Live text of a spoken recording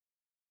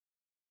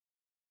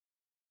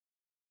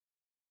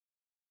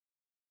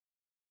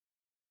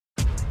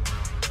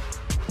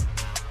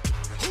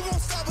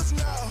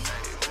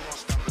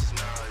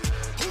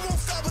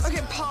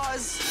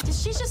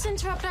just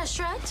interrupt our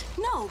charrette?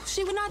 No,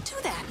 she would not do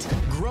that.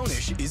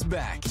 Grownish is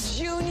back.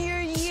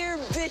 Junior year,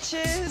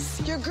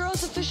 bitches. Your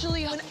girl's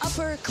officially an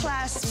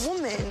upper-class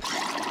woman.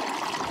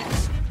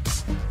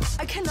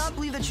 I cannot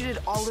believe that you did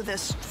all of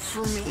this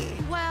for me.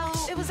 Well,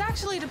 it was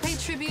actually to pay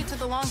tribute to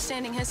the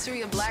long-standing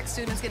history of black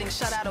students getting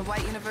shut out of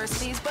white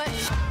universities, but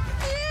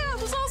yeah,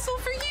 it was also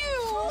for you.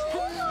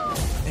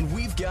 And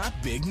we've got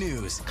big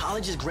news.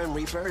 College's Grim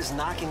Reaper is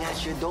knocking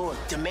at your door,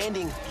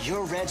 demanding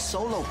your red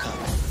solo cup.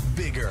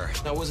 Bigger.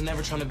 I was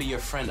never trying to be your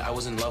friend. I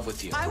was in love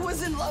with you. I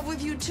was in love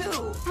with you,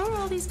 too. How are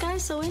all these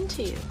guys so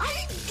into you?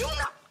 I do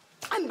not...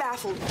 I'm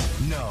baffled.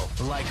 No,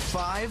 like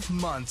 5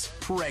 months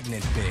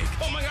pregnant big.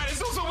 Oh my God,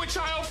 it's also a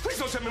child. Please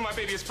don't tell me my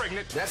baby is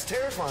pregnant. That's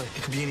terrifying.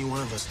 It could be any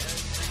one of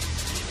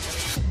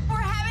us. We're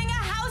having a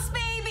house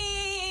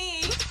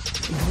baby!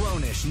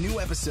 Grownish, new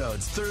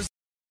episodes Thursday.